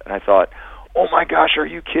me up. And I thought, oh my gosh, are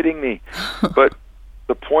you kidding me? But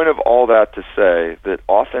the point of all that to say that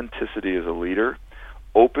authenticity as a leader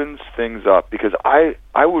opens things up, because I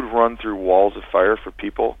would run through walls of fire for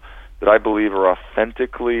people that I believe are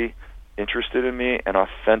authentically interested in me and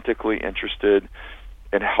authentically interested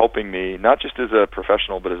in helping me, not just as a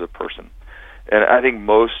professional, but as a person. And I think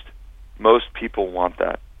most people want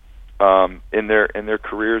that in their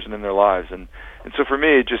careers and in their lives. And so for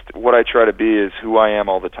me, just what I try to be is who I am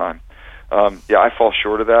all the time. I fall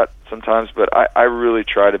short of that sometimes, but I really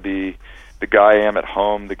try to be the guy I am at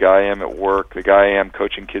home, the guy I am at work, the guy I am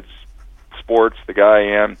coaching kids' sports, the guy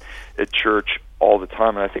I am at church all the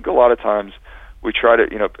time. And I think a lot of times we try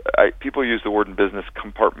to, people use the word in business,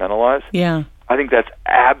 compartmentalize. Yeah. I think that's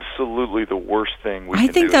absolutely the worst thing we can do.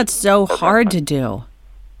 I think that's so hard to do.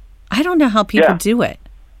 I don't know how people do it.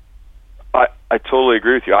 I totally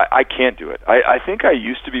agree with you. I can't do it. I think I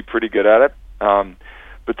used to be pretty good at it.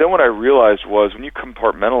 But then what I realized was when you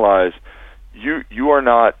compartmentalize, you are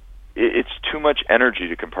not, it's too much energy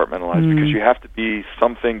to compartmentalize because you have to be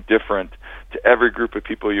something different to every group of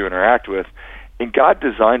people you interact with. And God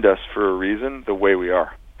designed us for a reason the way we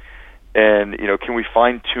are. And, can we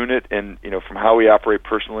fine-tune it and, from how we operate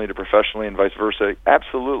personally to professionally and vice versa?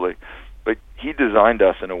 Absolutely. But He designed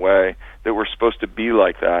us in a way that we're supposed to be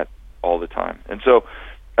like that all the time. And so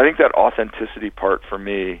I think that authenticity part for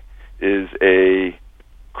me is a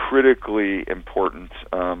critically important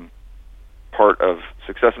part of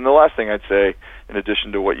success. And the last thing I'd say, in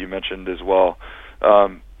addition to what you mentioned as well,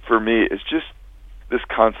 for me is just this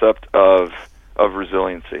concept of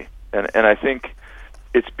resiliency. And I think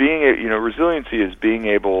it's being, resiliency is being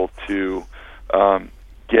able to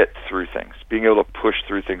get through things, being able to push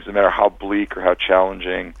through things, no matter how bleak or how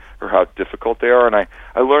challenging or how difficult they are. And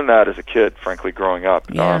I learned that as a kid, frankly, growing up.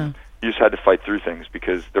 Yeah. You just had to fight through things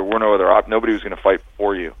because there were no other nobody was going to fight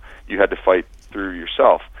for you. You had to fight through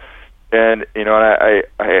yourself. And and I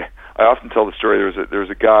often tell the story. There was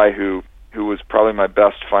a guy who was probably my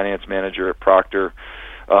best finance manager at Procter.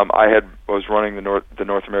 I was running the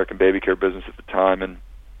North American baby care business at the time, and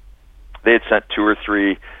they had sent 2 or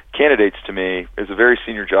 3 candidates to me. It was a very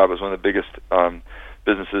senior job. It was one of the biggest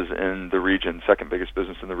businesses in the region, second biggest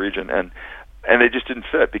business in the region, and they just didn't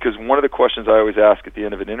fit. Because one of the questions I always ask at the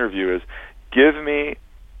end of an interview is, give me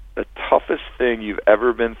the toughest thing you've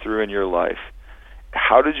ever been through in your life.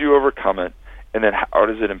 How did you overcome it? And then how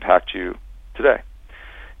does it impact you today?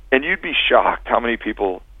 And you'd be shocked how many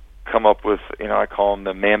people come up with, I call them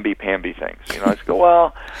the mamby-pamby things. I just go,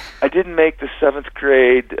 well, I didn't make the 7th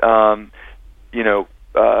grade,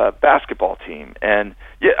 basketball team. And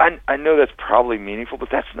yeah, I know that's probably meaningful, but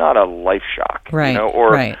that's not a life shock. Right.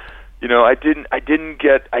 Right. I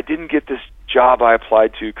didn't get this job I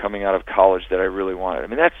applied to coming out of college that I really wanted. I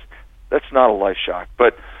mean, that's not a life shock.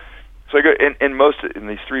 But so I go, in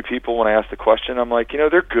these 3 people, when I ask the question, I'm like,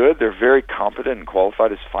 they're good, they're very competent and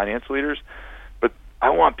qualified as finance leaders, but I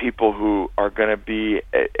want people who are going to be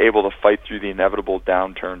able to fight through the inevitable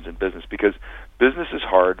downturns in business, because business is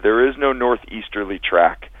hard. There is no northeasterly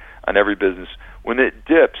track on every business. When it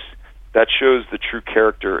dips, that shows the true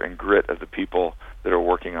character and grit of the people that are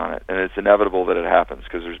working on it, and it's inevitable that it happens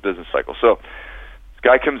because there's business cycles. So this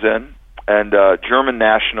guy comes in, and German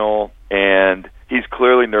national, and he's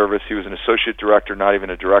clearly nervous. He was an associate director, not even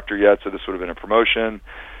a director yet, so this would have been a promotion.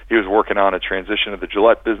 He was working on a transition of the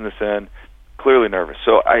Gillette business in, clearly nervous.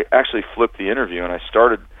 So I actually flipped the interview, and I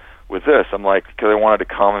started with this. I'm like, because I wanted to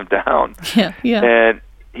calm him down. Yeah. And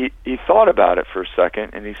he thought about it for a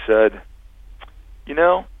second, and he said,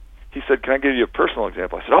 can I give you a personal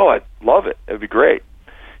example? I said, oh, I'd love it. It would be great.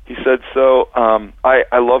 He said, so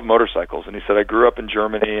I love motorcycles. And he said, I grew up in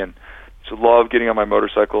Germany and so love getting on my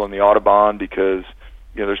motorcycle in the Autobahn because,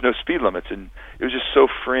 there's no speed limits. And it was just so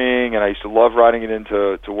freeing, and I used to love riding it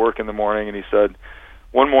into work in the morning. And he said,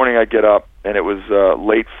 one morning I get up, and it was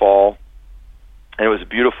late fall, and it was a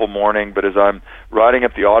beautiful morning, but as I'm riding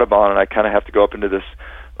up the Autobahn, and I kind of have to go up into this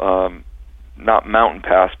not mountain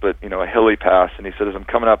pass, but a hilly pass. And he said, as I'm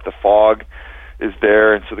coming up, the fog is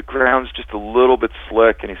there, and so the ground's just a little bit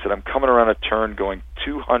slick. And he said, I'm coming around a turn going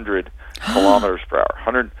 200 kilometers per hour,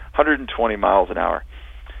 120 miles an hour.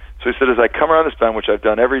 So he said, as I come around this bend, which I've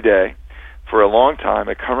done every day for a long time,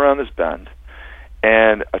 I come around this bend,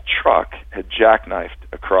 and a truck had jackknifed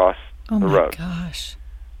across the road. Oh my gosh!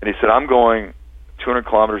 And he said, I'm going 200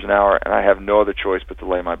 kilometers an hour, and I have no other choice but to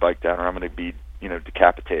lay my bike down, or I'm going to be,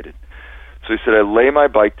 decapitated. So he said, I lay my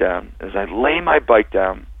bike down. As I lay my bike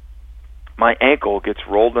down, my ankle gets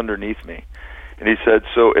rolled underneath me. And he said,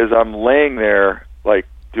 so as I'm laying there, like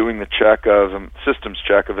doing the systems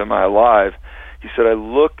check of am I alive, he said, I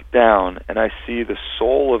look down and I see the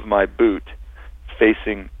sole of my boot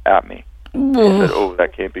facing at me. He said, oh,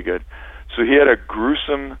 that can't be good. So he had a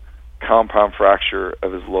gruesome compound fracture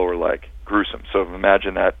of his lower leg. Gruesome. So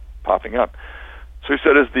imagine that popping up. So he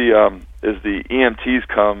said as the EMTs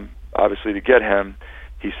come, obviously, to get him,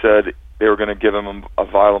 he said they were going to give him a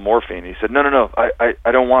vial of morphine. He said, no,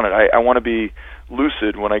 I don't want it. I want to be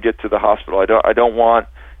lucid when I get to the hospital. I don't want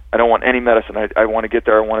any medicine. I want to get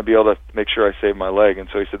there. I want to be able to make sure I save my leg. And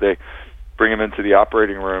so he said they bring him into the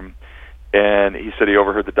operating room, and he said he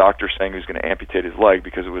overheard the doctor saying he was going to amputate his leg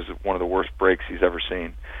because it was one of the worst breaks he's ever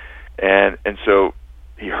seen. And so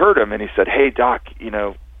he heard him, and he said, hey, doc, in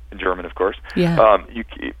German, of course,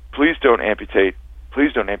 please don't amputate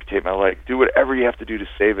my leg. Do whatever you have to do to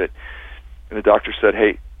save it. And the doctor said,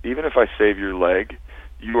 hey, even if I save your leg,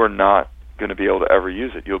 you are not going to be able to ever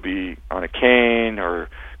use it. You'll be on a cane or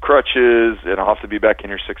crutches, and I'll have to be back in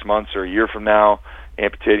here 6 months or a year from now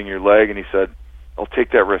amputating your leg. And he said, I'll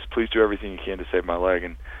take that risk. Please do everything you can to save my leg.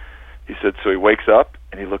 And he said, so he wakes up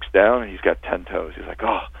and he looks down and he's got 10 toes. He's like,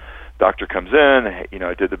 oh, doctor comes in,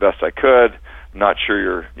 I did the best I could. I'm not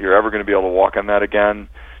sure you're ever going to be able to walk on that again,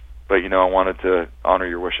 but I wanted to honor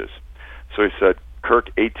your wishes. So he said, Kirk,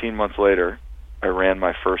 18 months later, I ran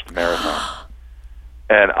my first marathon.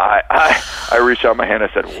 And I reached out my hand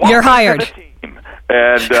and I said, you're hired.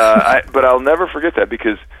 And but I'll never forget that,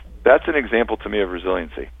 because that's an example to me of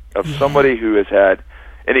resiliency, of somebody who has had,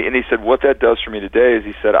 and he said, what that does for me today is,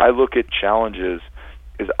 he said, I look at challenges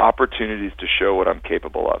as opportunities to show what I'm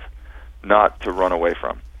capable of, not to run away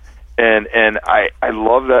from. And I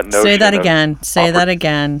love that notion. Say that again.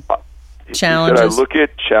 Challenges. He said, I look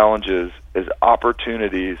at challenges as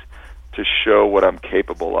opportunities to show what I'm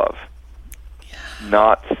capable of,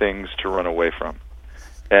 not things to run away from.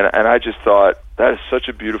 And I just thought that is such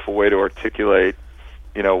a beautiful way to articulate,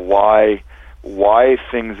 why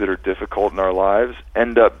things that are difficult in our lives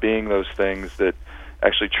end up being those things that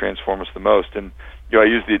actually transform us the most. And I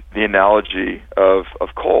use the analogy of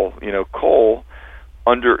coal. Coal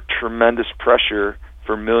under tremendous pressure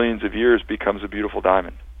for millions of years becomes a beautiful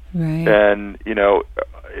diamond. Right. And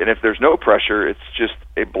and if there's no pressure, it's just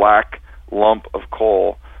a black lump of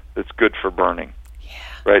coal that's good for burning. Yeah.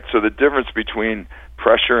 Right? So the difference between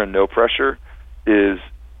pressure and no pressure is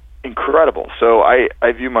incredible. So I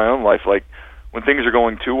view my own life like, when things are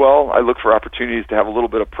going too well, I look for opportunities to have a little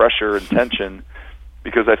bit of pressure and tension,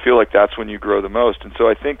 because I feel like that's when you grow the most. And so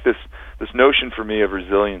I think this notion for me of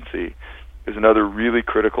resiliency is another really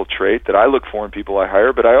critical trait that I look for in people I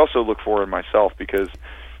hire, but I also look for in myself, because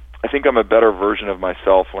I think I'm a better version of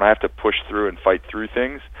myself when I have to push through and fight through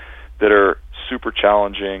things that are super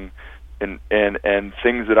challenging and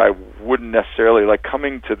things that I wouldn't necessarily, like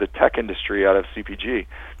coming to the tech industry out of CPG,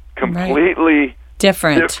 completely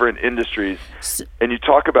different industries. And you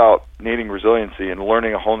talk about needing resiliency and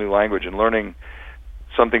learning a whole new language and learning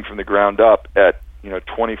something from the ground up at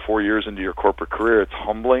 24 years into your corporate career. It's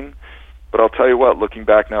humbling, but I'll tell you what, looking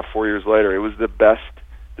back now 4 years later, it was the best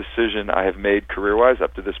decision I have made career-wise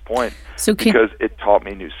up to this point, because it taught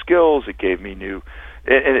me new skills, it gave me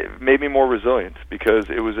and it made me more resilient, because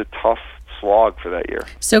it was a tough slog for that year.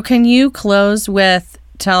 So can you close with,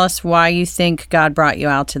 tell us why you think God brought you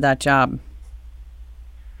out to that job?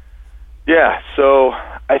 Yeah, so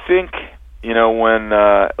I think, when,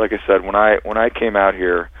 like I said, when I came out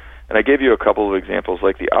here, and I gave you a couple of examples,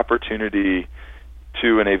 like the opportunity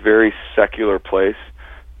to, in a very secular place,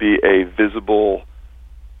 be a visible,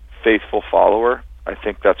 faithful follower, I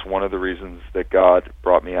think that's one of the reasons that God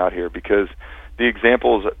brought me out here, because the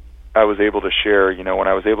examples I was able to share, when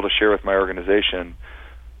I was able to share with my organization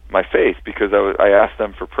my faith, because I asked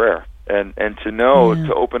them for prayer, and to know,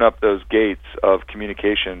 to open up those gates of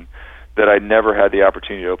communication that I never had the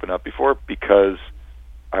opportunity to open up before, because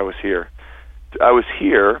I was here. I was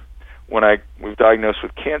here when I was diagnosed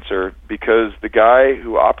with cancer, because the guy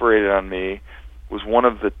who operated on me was one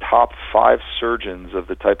of the top 5 surgeons of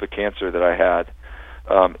the type of cancer that I had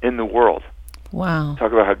in the world. Wow.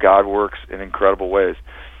 Talk about how God works in incredible ways.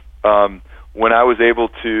 When I was able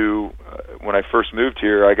to, when I first moved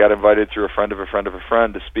here, I got invited through a friend of a friend of a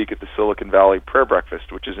friend to speak at the Silicon Valley Prayer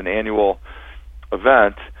Breakfast, which is an annual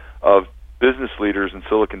event of business leaders in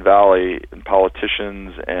Silicon Valley and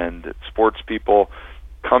politicians and sports people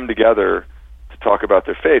come together to talk about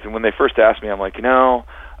their faith. And when they first asked me, I'm like,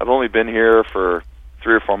 I've only been here for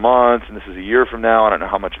 3 or 4 months, and this is a year from now. I don't know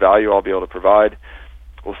how much value I'll be able to provide.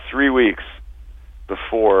 Well, 3 weeks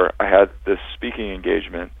before I had this speaking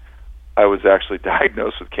engagement, I was actually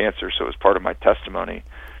diagnosed with cancer, so it was part of my testimony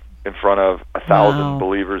in front of 1,000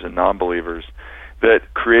 believers and non-believers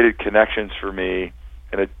that created connections for me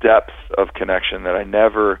and a depth of connection that I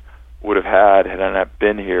never would have had I not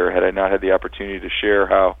been here, had I not had the opportunity to share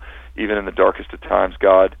how, even in the darkest of times,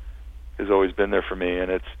 God has always been there for me.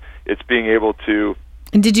 And it's being able to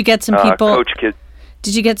And did you get some people coach kids.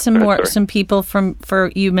 Did you get some people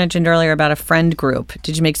for you mentioned earlier about a friend group?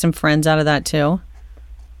 Did you make some friends out of that too?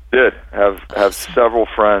 Did have several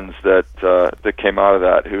friends that came out of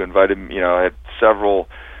that who invited me. I had several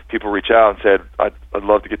people reach out and said, I'd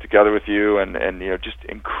love to get together with you, and just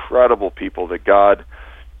incredible people that God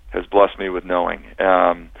has blessed me with knowing.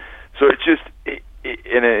 So it's just,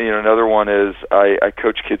 another one is I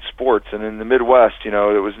coach kids sports, and in the Midwest, it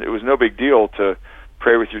was no big deal to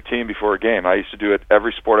pray with your team before a game. I used to do it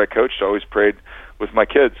every sport I coached. I always prayed with my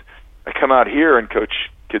kids. I come out here and coach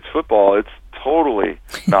kids football. It's totally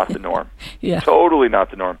not the norm. Yeah. Totally not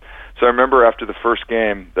the norm. So I remember after the first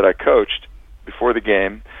game that I coached, before the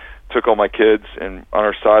game, took all my kids, and on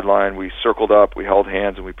our sideline we circled up, we held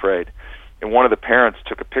hands, and we prayed. And one of the parents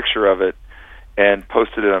took a picture of it and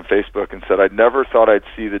posted it on Facebook and said, I never thought I'd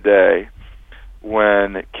see the day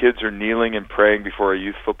when kids are kneeling and praying before a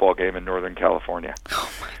youth football game in Northern California.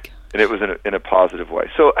 Oh my God. And it was in a positive way.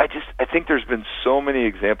 So I think there's been so many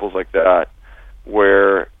examples like that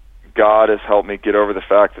where God has helped me get over the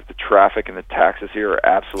fact that the traffic and the taxes here are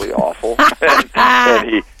absolutely awful.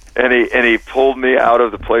 and he pulled me out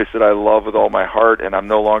of the place that I love with all my heart, and I'm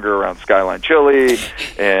no longer around Skyline Chili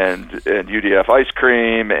and UDF ice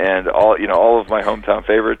cream and all of my hometown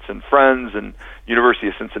favorites and friends and University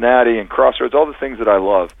of Cincinnati and Crossroads, all the things that I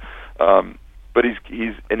love. But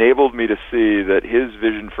he's enabled me to see that his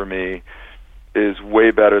vision for me is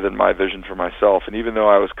way better than my vision for myself. And even though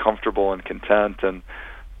I was comfortable and content and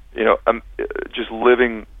I'm just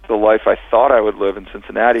living the life I thought I would live in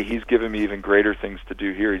Cincinnati, he's given me even greater things to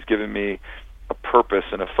do here. He's given me a purpose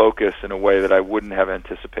and a focus in a way that I wouldn't have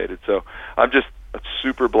anticipated. So I'm just a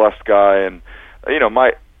super blessed guy. And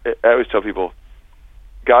I always tell people,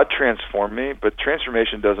 God transformed me, but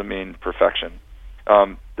transformation doesn't mean perfection.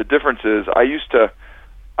 The difference is I used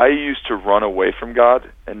to run away from God,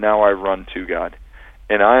 and now I run to God.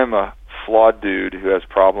 And I am a flawed dude who has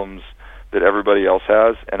problems that everybody else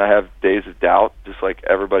has, and I have days of doubt just like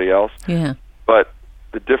everybody else. Yeah. But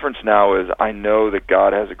the difference now is I know that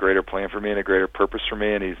God has a greater plan for me and a greater purpose for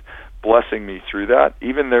me, and he's blessing me through that,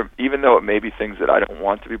 even though it may be things that I don't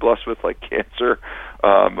want to be blessed with, like cancer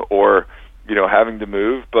or having to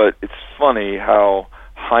move. But it's funny how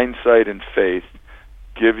hindsight and faith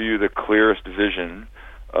give you the clearest vision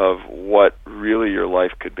of what really your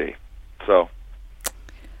life could be. So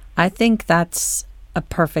I think that's a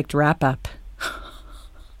perfect wrap-up.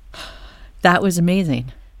 That was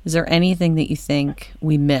amazing. Is there anything that you think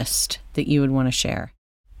we missed that you would want to share?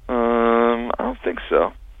 I don't think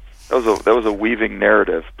so. That was a weaving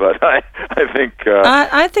narrative, but I think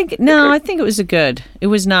I think it was it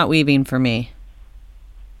was not weaving for me.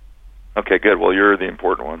 Okay, good. Well, you're the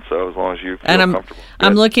important one, so as long as you feel comfortable.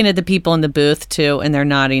 I'm looking at the people in the booth too, and they're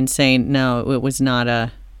nodding, saying, "No, it was not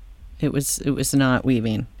not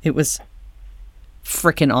weaving. It was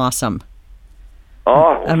freaking awesome."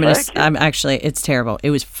 Oh, I'm actually, it's terrible.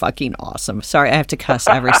 It was fucking awesome. Sorry, I have to cuss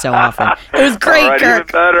every so often. It was great, right, Kirk.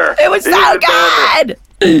 Even better. It was so good.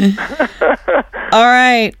 All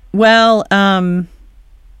right. Well,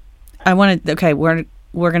 I wanted. Okay, we're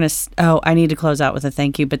gonna. Oh, I need to close out with a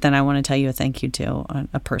thank you, but then I want to tell you a thank you too on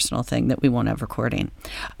a personal thing that we won't have recording.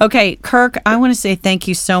 Okay, Kirk, I want to say thank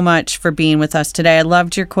you so much for being with us today. I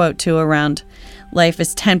loved your quote too around life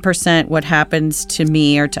is 10% what happens to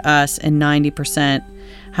me or to us, and 90%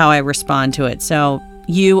 how I respond to it. So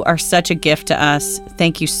you are such a gift to us.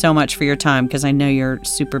 Thank you so much for your time, because I know you're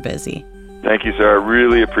super busy. Thank you, Sarah. I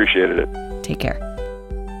really appreciated it. Take care.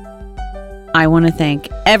 I want to thank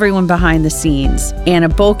everyone behind the scenes, Anna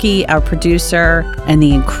Bulkey, our producer, and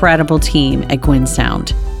the incredible team at Gwyn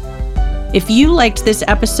Sound. If you liked this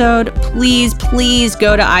episode, please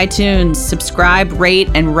go to iTunes, subscribe, rate,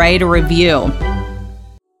 and write a review.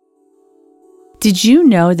 Did you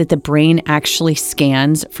know that the brain actually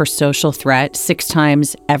scans for social threat 6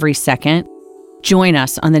 times every second? Join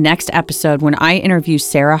us on the next episode when I interview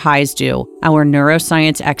Sarah Heisdu, our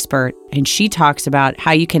neuroscience expert, and she talks about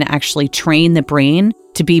how you can actually train the brain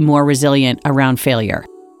to be more resilient around failure.